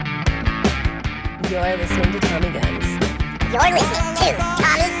You're listening to Tommy Guns. You're listening to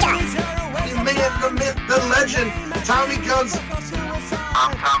Tommy Guns. The man, the myth, the legend, Tommy Guns.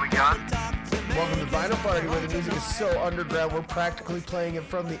 I'm Tommy Guns. Welcome to Vinyl Party, where the music is so underground we're practically playing it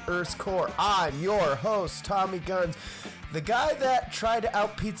from the Earth's core. I'm your host, Tommy Guns, the guy that tried to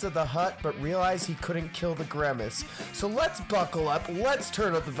out Pizza the Hut but realized he couldn't kill the Grimace. So let's buckle up, let's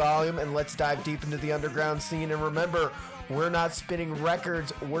turn up the volume, and let's dive deep into the underground scene. And remember, we're not spinning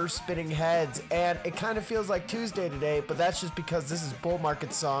records, we're spinning heads. And it kind of feels like Tuesday today, but that's just because this is Bull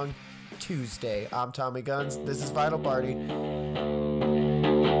Market's song, Tuesday. I'm Tommy Guns, this is Vinyl Party.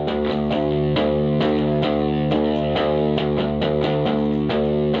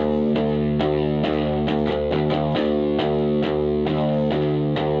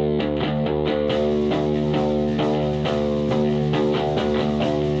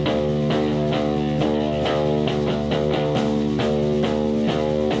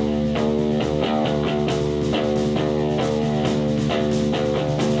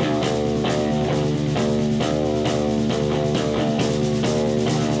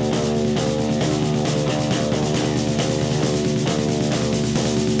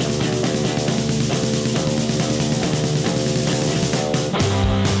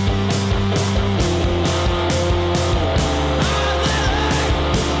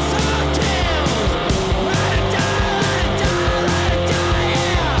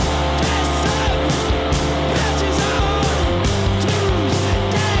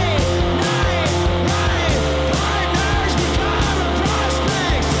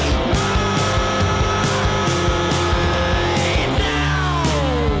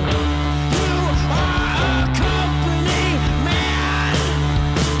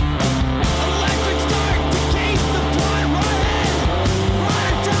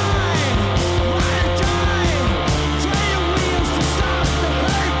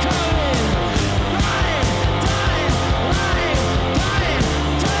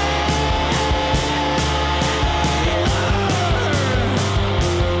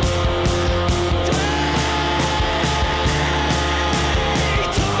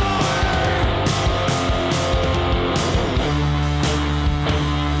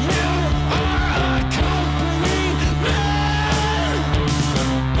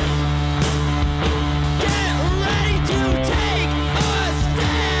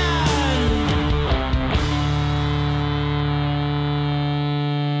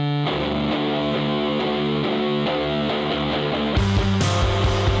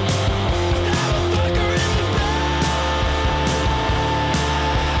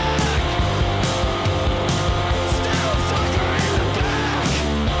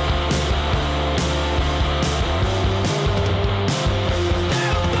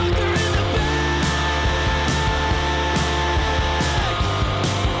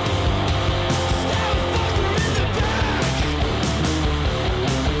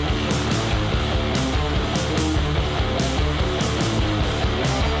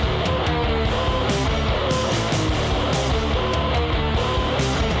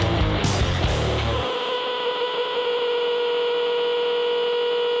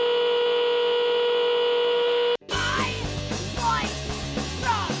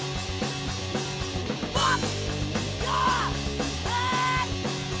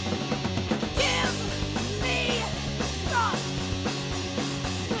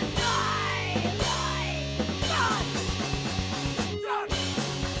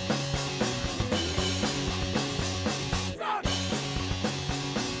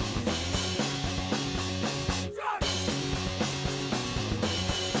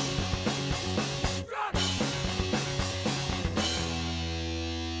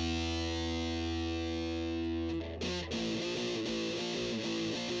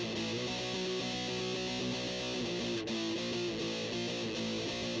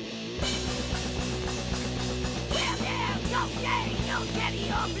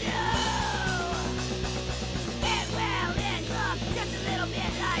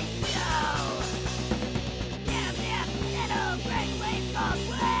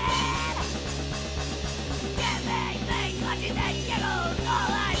 Give me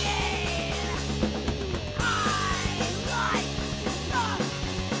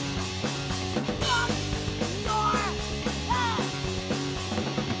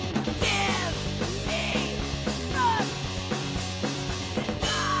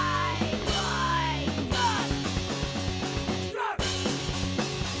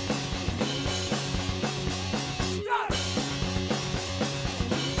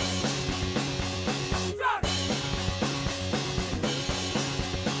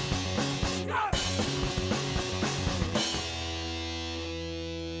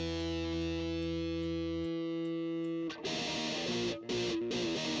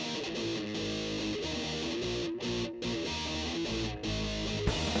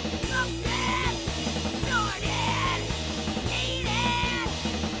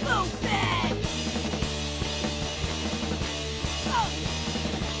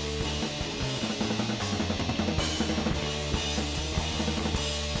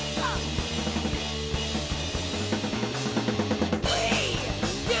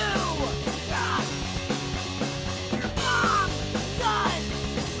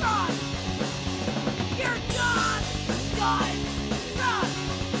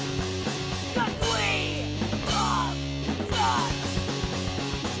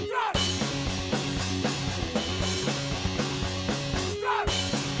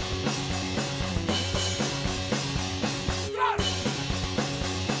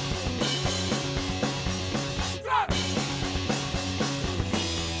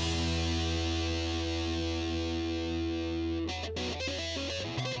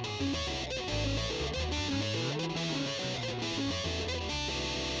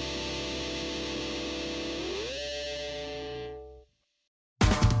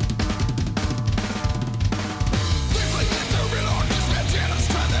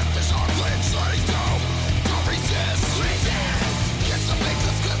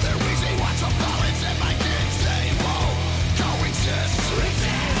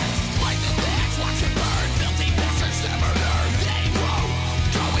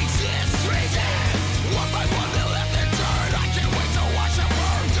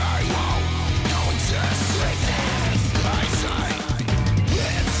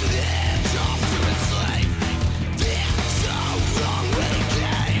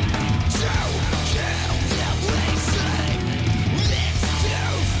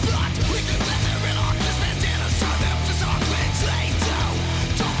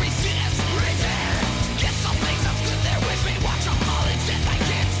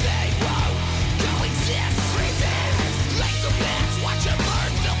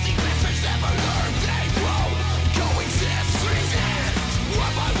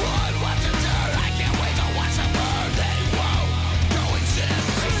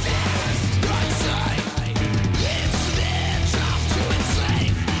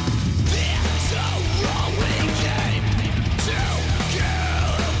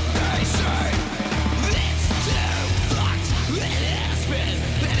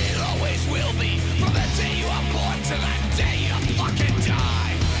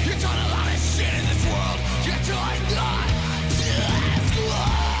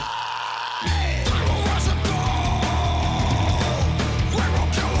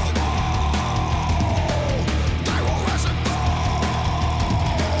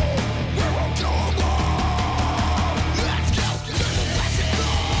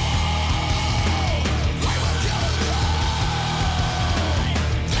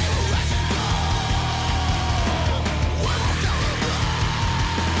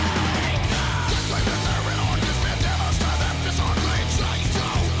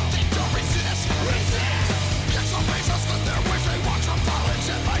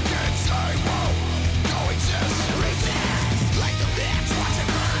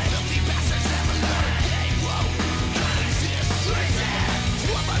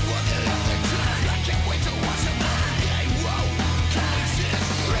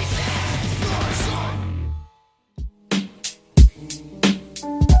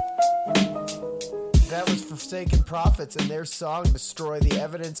Forsaken Prophets and their song Destroy the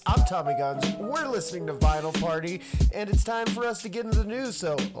Evidence. I'm Tommy Guns. We're listening to Vinyl Party, and it's time for us to get into the news,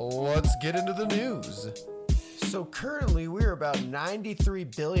 so let's get into the news. So currently, we're about 93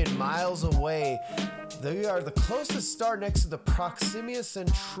 billion miles away. They are the closest star next to the Proxima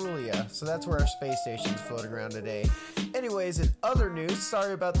Centauri, so that's where our space station's floating around today. Anyways, in other news,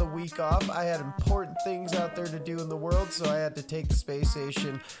 sorry about the week off. I had important things out there to do in the world, so I had to take the space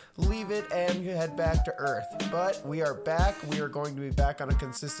station, leave it, and head back to Earth. But we are back. We are going to be back on a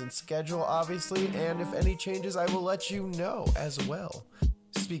consistent schedule, obviously, and if any changes, I will let you know as well.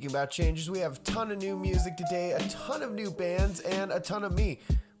 Speaking about changes, we have a ton of new music today, a ton of new bands, and a ton of me,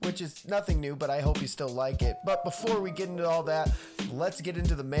 which is nothing new, but I hope you still like it. But before we get into all that, let's get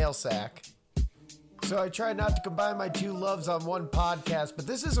into the mail sack. So I tried not to combine my two loves on one podcast, but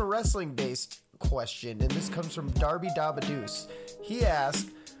this is a wrestling-based question, and this comes from Darby Dabadoos. He asked,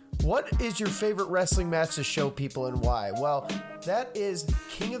 what is your favorite wrestling match to show people and why? Well, that is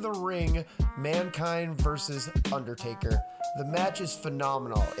King of the Ring, Mankind versus Undertaker. The match is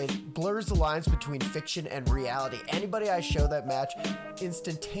phenomenal. It blurs the lines between fiction and reality. Anybody I show that match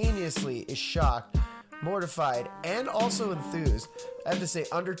instantaneously is shocked, mortified, and also enthused. I have to say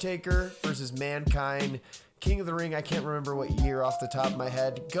Undertaker versus Mankind, King of the Ring, I can't remember what year off the top of my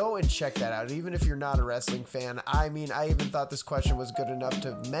head. Go and check that out, even if you're not a wrestling fan. I mean, I even thought this question was good enough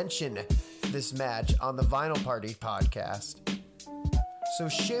to mention this match on the Vinyl Party podcast. So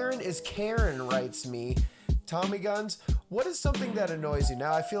Sharon is Karen writes me, Tommy Guns, what is something that annoys you?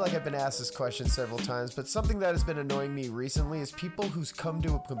 Now, I feel like I've been asked this question several times, but something that has been annoying me recently is people who's come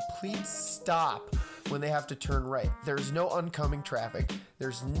to a complete stop when they have to turn right. There's no oncoming traffic.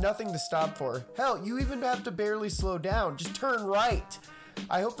 There's nothing to stop for. Hell, you even have to barely slow down. Just turn right.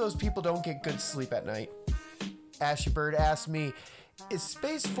 I hope those people don't get good sleep at night. Ashy Bird asked me, is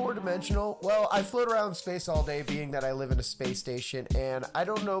space four-dimensional? Well, I float around space all day, being that I live in a space station, and I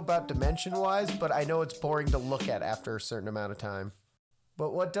don't know about dimension-wise, but I know it's boring to look at after a certain amount of time.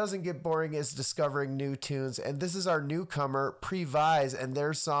 But what doesn't get boring is discovering new tunes, and this is our newcomer, Previse, and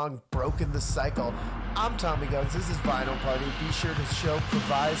their song, Broken the Cycle. I'm Tommy Guns, this is Vinyl Party. Be sure to show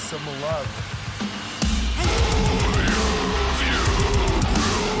Previse some love.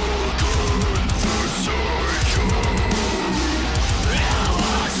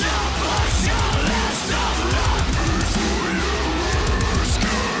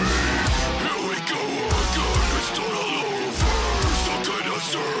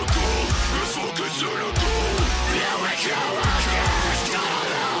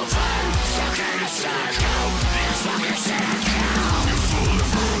 You're full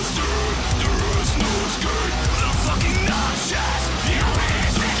of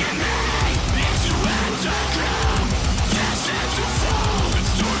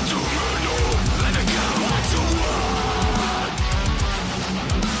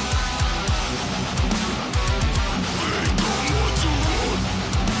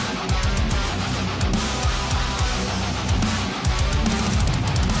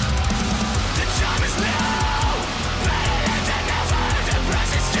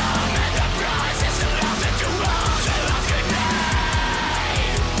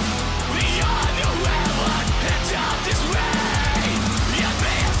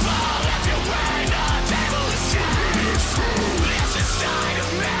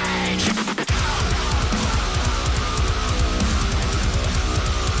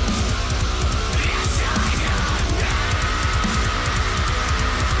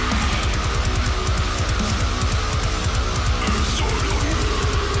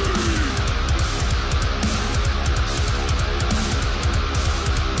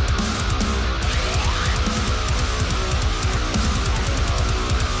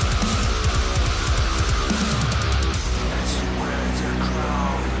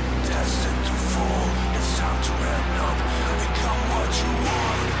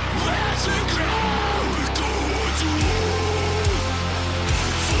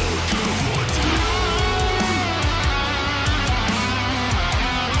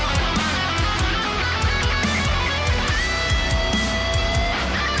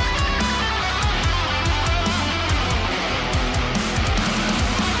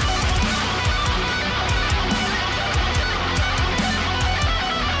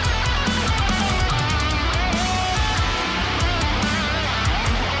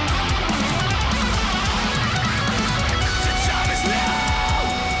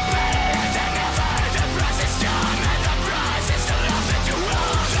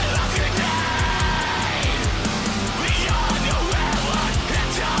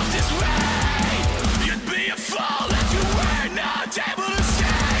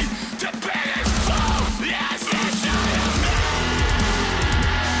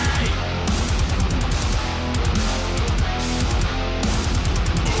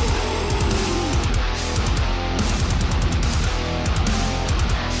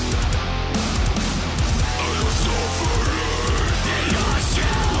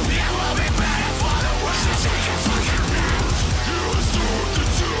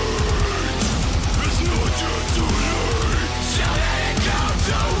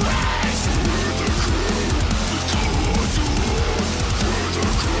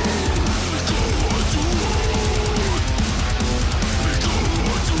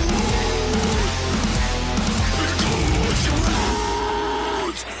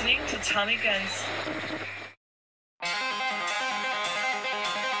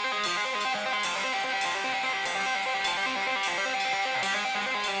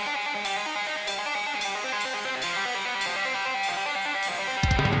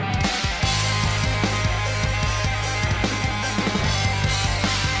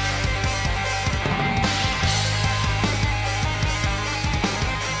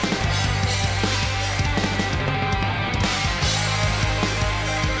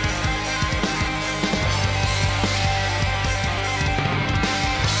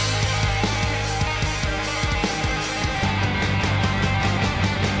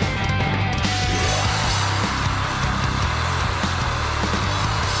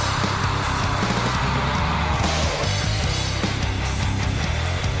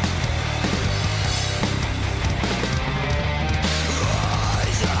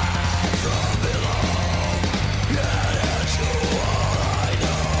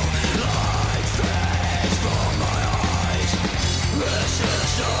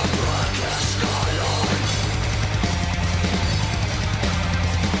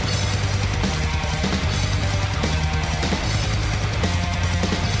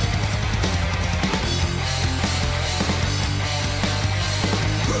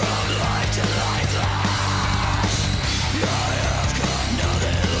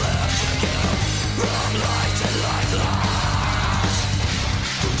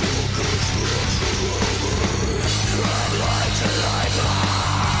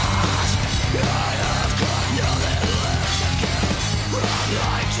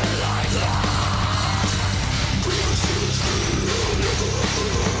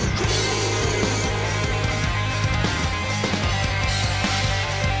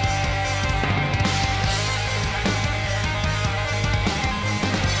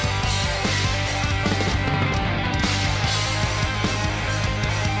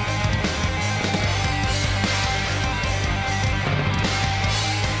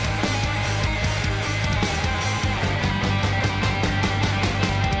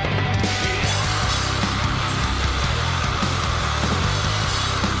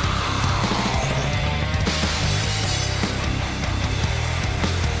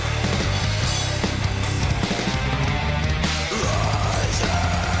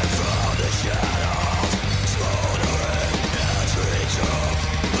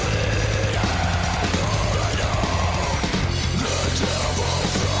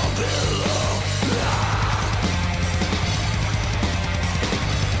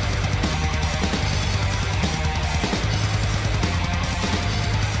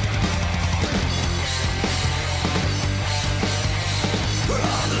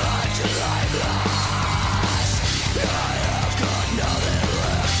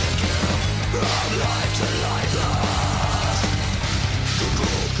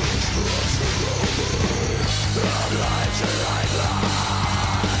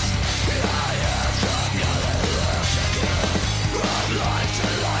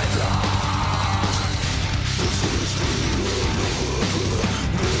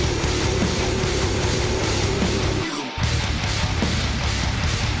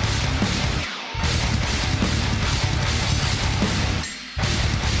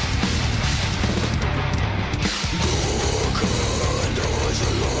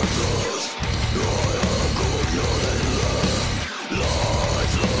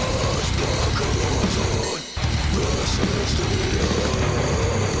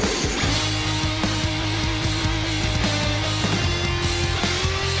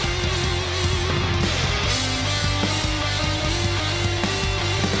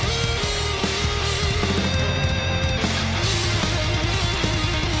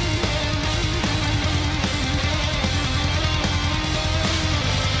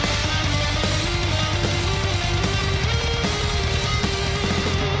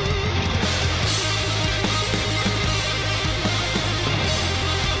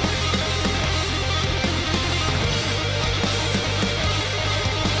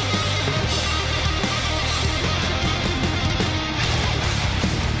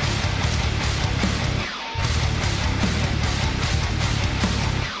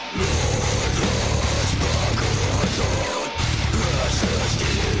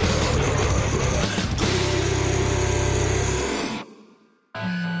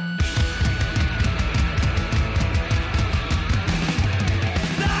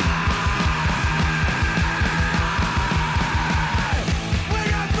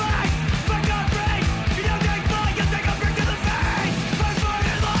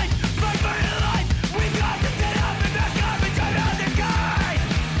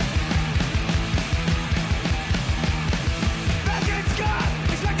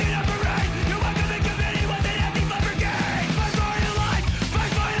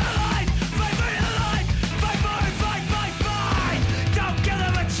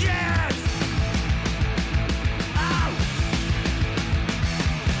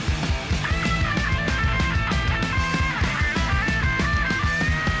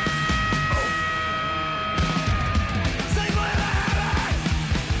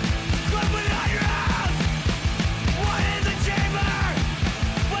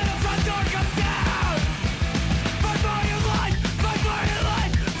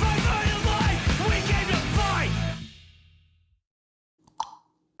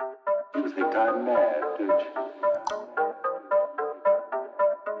I'm mad, dude.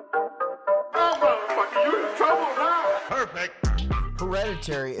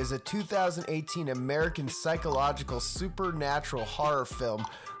 Hereditary is a 2018 American psychological supernatural horror film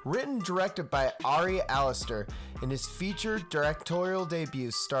written and directed by Ari Aster in his featured directorial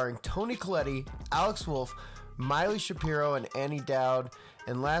debut starring Toni Collette, Alex Wolff, Miley Shapiro, and Annie Dowd,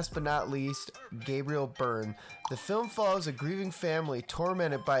 And last but not least, Gabriel Byrne. The film follows a grieving family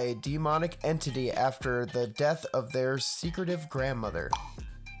tormented by a demonic entity after the death of their secretive grandmother.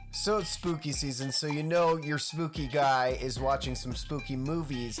 So it's spooky season, so you know your spooky guy is watching some spooky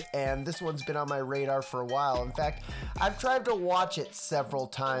movies, and this one's been on my radar for a while. In fact, I've tried to watch it several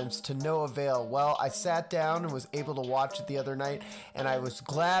times to no avail. Well, I sat down and was able to watch it the other night, and I was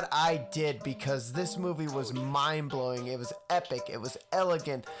glad I did because this movie was mind-blowing. It was epic. It was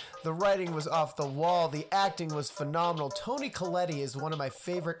elegant. The writing was off the wall. The acting was phenomenal. Toni Collette is one of my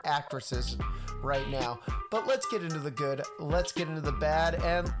favorite actresses right now. But let's get into the good, let's get into the bad,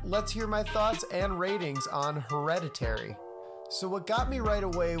 and let's hear my thoughts and ratings on Hereditary. So what got me right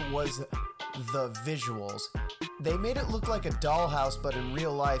away was the visuals. They made it look like a dollhouse, but in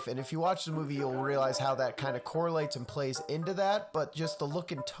real life, and if you watch the movie, you'll realize how that kind of correlates and plays into that, but just the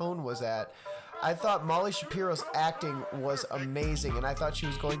look and tone was at. I thought Molly Shapiro's acting was amazing, and I thought she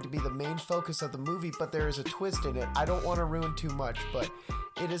was going to be the main focus of the movie, but there is a twist in it. I don't want to ruin too much, but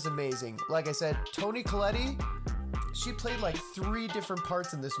it is amazing. Like I said, Toni Collette, she played like 3 different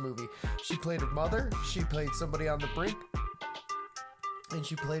parts in this movie. She played her mother, she played somebody on the brink, and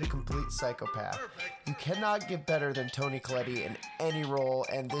she played a complete psychopath. You cannot get better than Toni Collette in any role,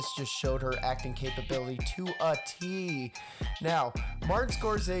 and this just showed her acting capability to a T. Now, Martin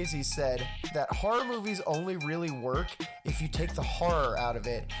Scorsese said that horror movies only really work if you take the horror out of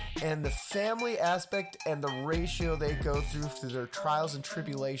it, and the family aspect and the ratio they go through their trials and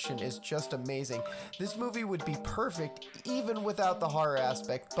tribulation is just amazing. This movie would be perfect even without the horror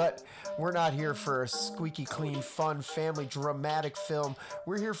aspect, but we're not here for a squeaky clean, fun, family, dramatic film.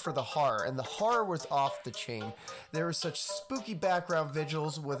 We're here for the horror, and the horror was off the chain. There were such spooky background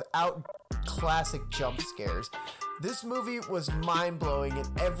visuals without classic jump scares. This movie was mind-blowing in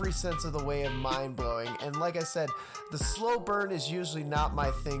every sense of the way of mind-blowing, and like I said, the slow burn is usually not my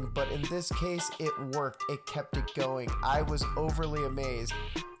thing, but in this case, it worked. It kept it going. I was overly amazed.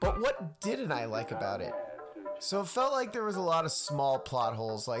 But what didn't I like about it? So it felt like there was a lot of small plot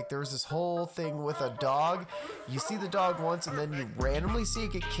holes. Like there was this whole thing with a dog. You see the dog once and then you randomly see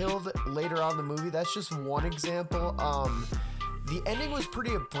it get killed later on in the movie. That's just one example. The ending was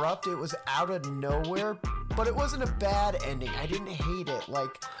pretty abrupt. It was out of nowhere, but it wasn't a bad ending. I didn't hate it.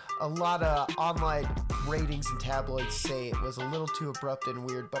 Like a lot of online ratings and tabloids say it was a little too abrupt and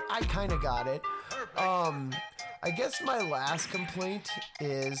weird, but I kind of got it. I guess my last complaint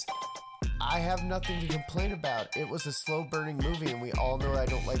is I have nothing to complain about. It was a slow-burning movie, and we all know I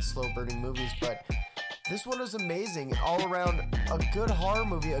don't like slow-burning movies, but this one was amazing. All around, a good horror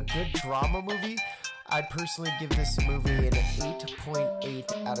movie, a good drama movie. I'd personally give this movie an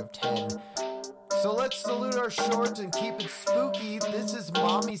 8.8 out of 10. So let's salute our shorts and keep it spooky. This is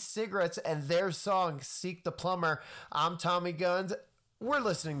Mommy Cigarettes and their song, Seek the Plumber. I'm Tommy Guns. We're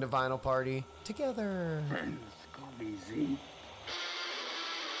listening to Vinyl Party together. Friends, call me Z.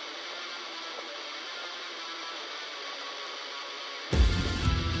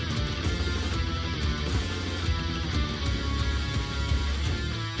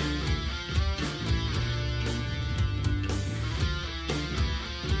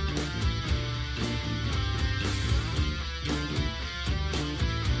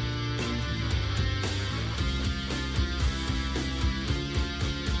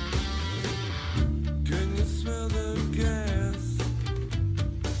 Can you smell the gas?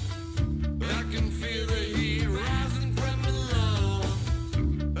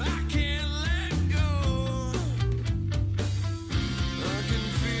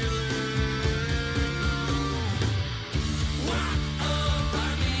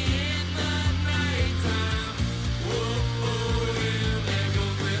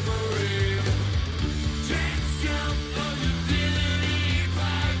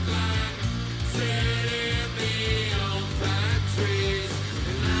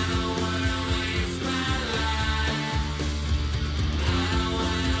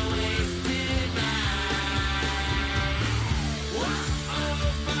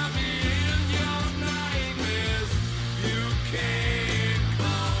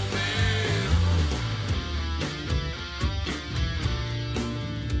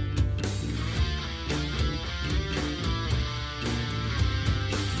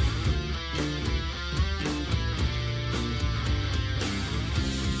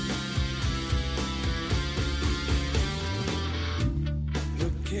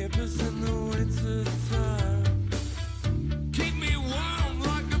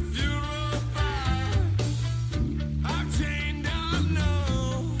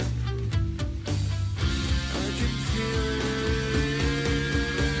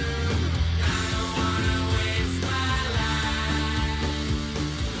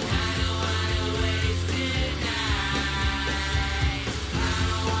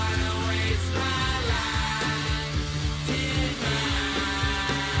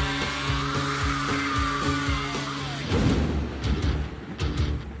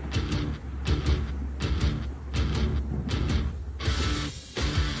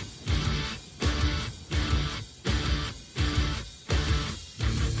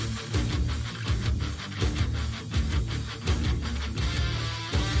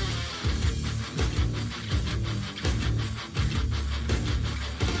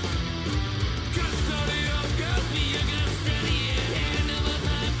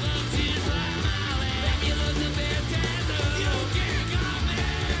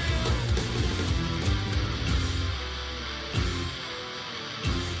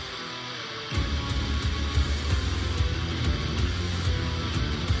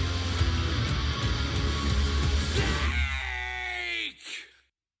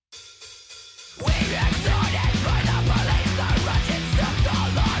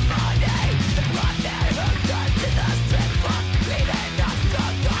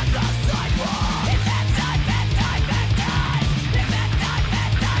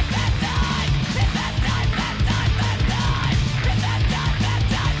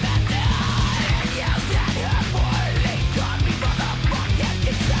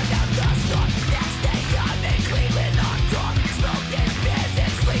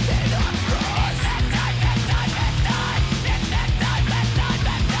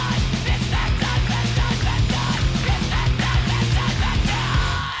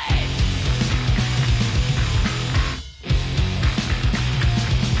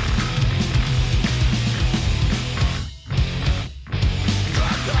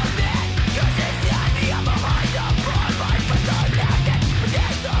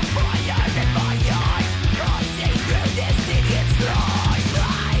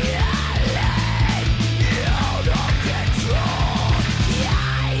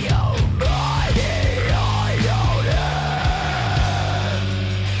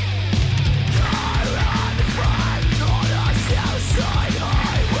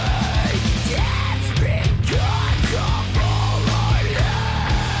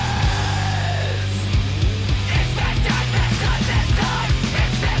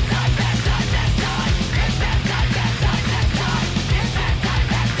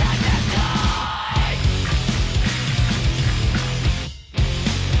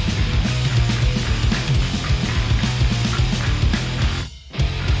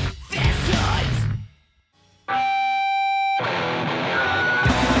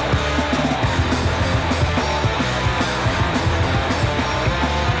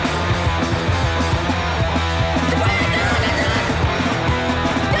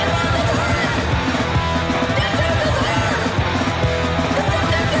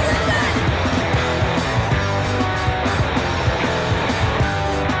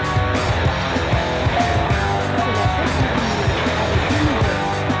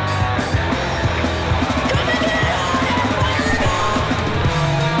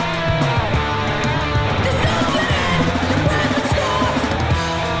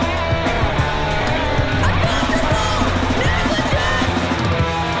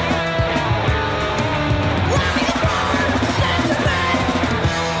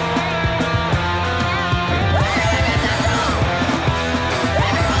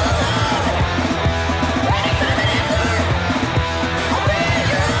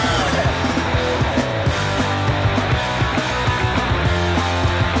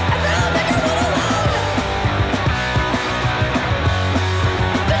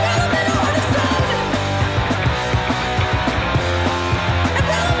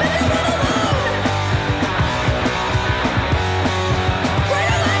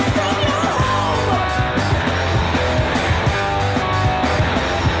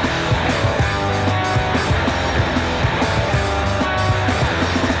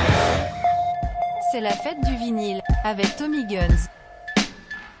 avec Tommy Guns.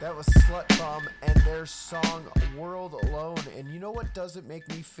 That was Slut Bomb and their song World Alone. And you know what doesn't make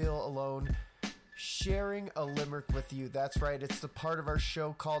me feel alone? Sharing a limerick with you. That's right, it's the part of our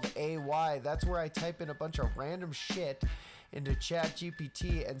show called AY. That's where I type in a bunch of random shit into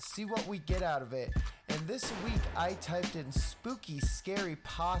ChatGPT and see what we get out of it. And this week I typed in spooky, scary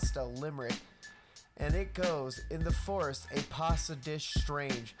pasta limerick. And it goes, in the forest, a pasta dish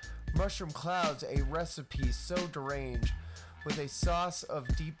strange. Mushroom clouds, a recipe so deranged. With a sauce of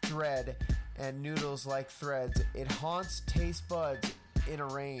deep dread and noodles like threads. It haunts taste buds in a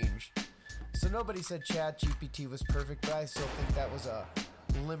range. So nobody said ChatGPT was perfect, but I still think that was a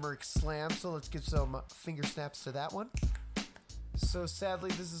limerick slam. So let's give some finger snaps to that one. So sadly,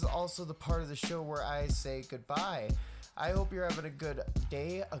 this is also the part of the show where I say goodbye. I hope you're having a good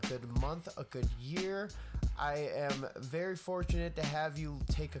day, a good month, a good year. I am very fortunate to have you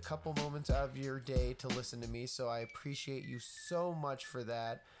take a couple moments out of your day to listen to me, so I appreciate you so much for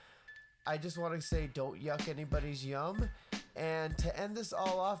that. I just want to say don't yuck anybody's yum. And to end this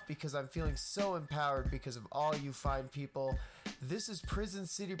all off, because I'm feeling so empowered because of all you fine people, this is Prison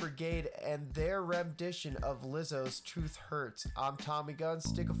City Brigade and their rendition of Lizzo's Truth Hurts. I'm Tommy Guns.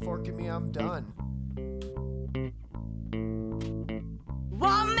 Stick a fork in me, I'm done.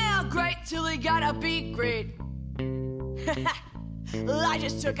 One man great till he gotta be great. I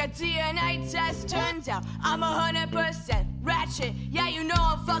just took a DNA test, turns out I'm 100% ratchet. Yeah, you know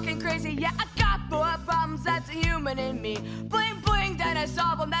I'm fucking crazy. Yeah, I got more problems, that's a human in me. Bling bling, then I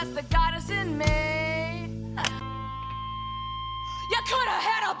solve them, that's the goddess in me. You could've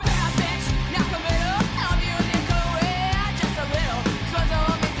had a bad bitch, now come middle. Love you and then go away, just a little. Supposed to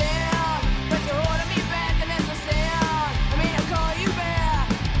hold me down, but you're holding me back and it's a sound. I mean, I call you back.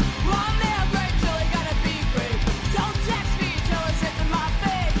 One man great till he gotta be great. Don't text me till it's hit to my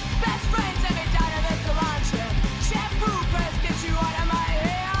face. Best friend send me down to the salon chair. Shampoo press get you out of my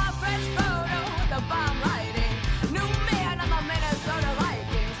hair. Fresh photo with the bomb lighting. New man on the Minnesota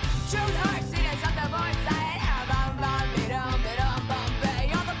Vikings. Truth hurts, see there's something more inside. Bum bum bidum bidum bum bay.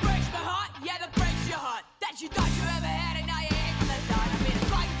 All the breaks the heart, yeah the breaks your heart. That you thought you ever had it, now you ain't from the start. I mean,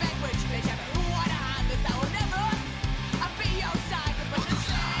 it's like a banquet, bitch. I mean, who wanna hide this? I will never. I'll be your side, but the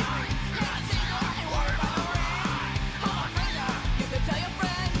same. Can't single and worry about the ring. I'm a friend, you can tell your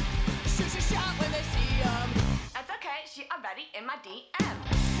friend. Shoot your shot when they see him. That's okay, she already in my DM.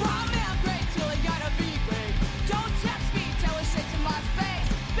 One man great till he gotta be great. Don't text me, tell her shit to my face.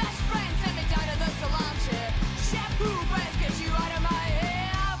 Best friend send me down to the salon chair. Shampoo press get you out of my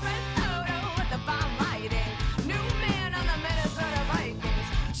hair. Red photo with the bomb lighting. New man on the Minnesota Vikings.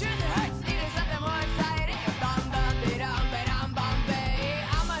 Truth hurts, needed something more exciting. Bum bum bidum bidum bum bay.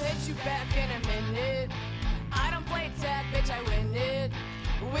 I'ma hit you back in a minute. I don't play tag, bitch, I win it.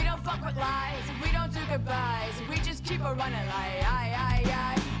 We don't fuck with lies, we don't do goodbyes. We just keep a running like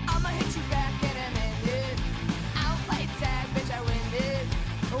I. I'ma hit you back in a minute. I don't play tag, bitch, I win it.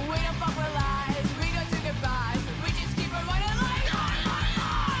 We don't fuck with lies, we don't do goodbyes. We just keep a running like I.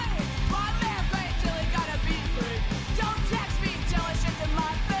 One man great till he gotta be great. Don't text me, tell her shit to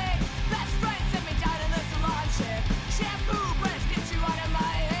my face. Best friend send me down in the salon chair. Shampoo press get you out of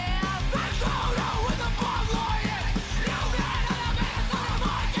my hair. Red photo with the bomb lighting. New man on the Minnesota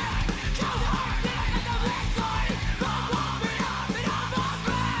Vikings. Truth hurts, needed something more exciting. Bum bum bidum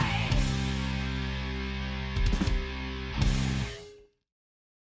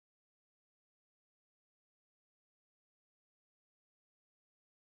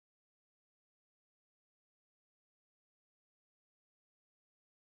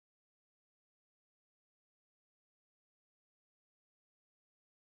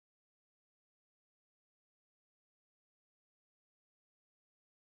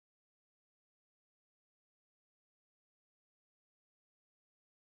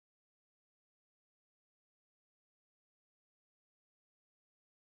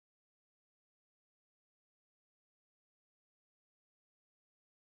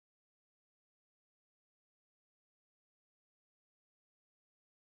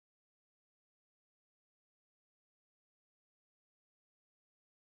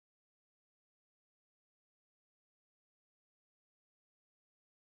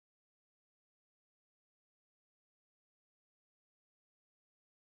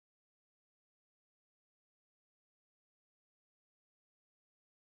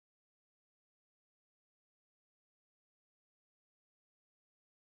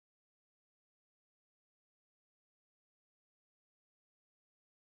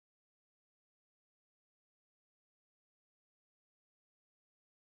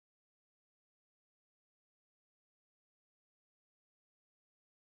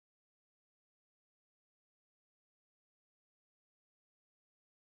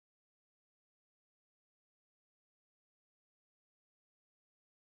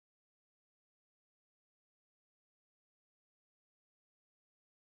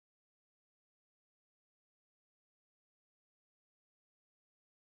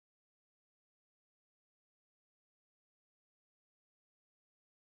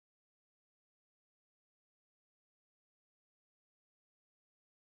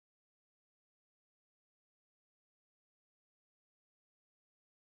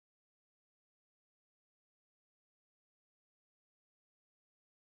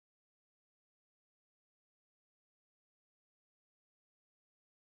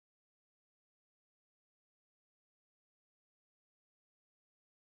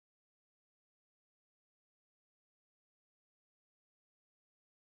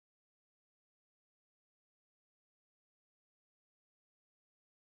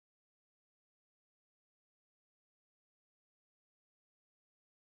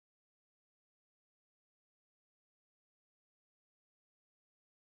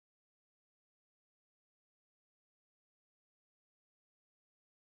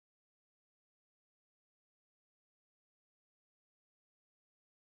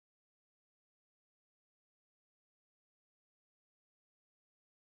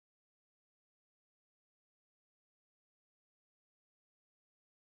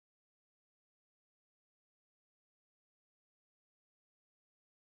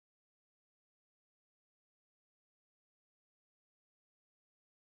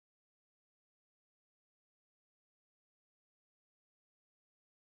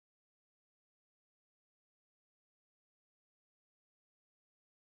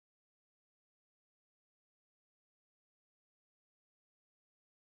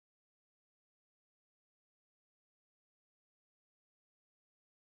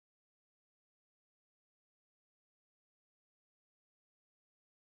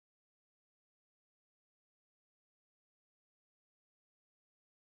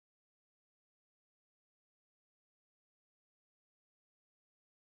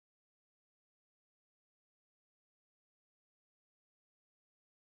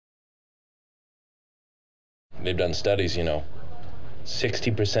they've done studies,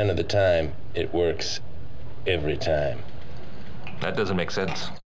 60% of the time, it works every time. That doesn't make sense.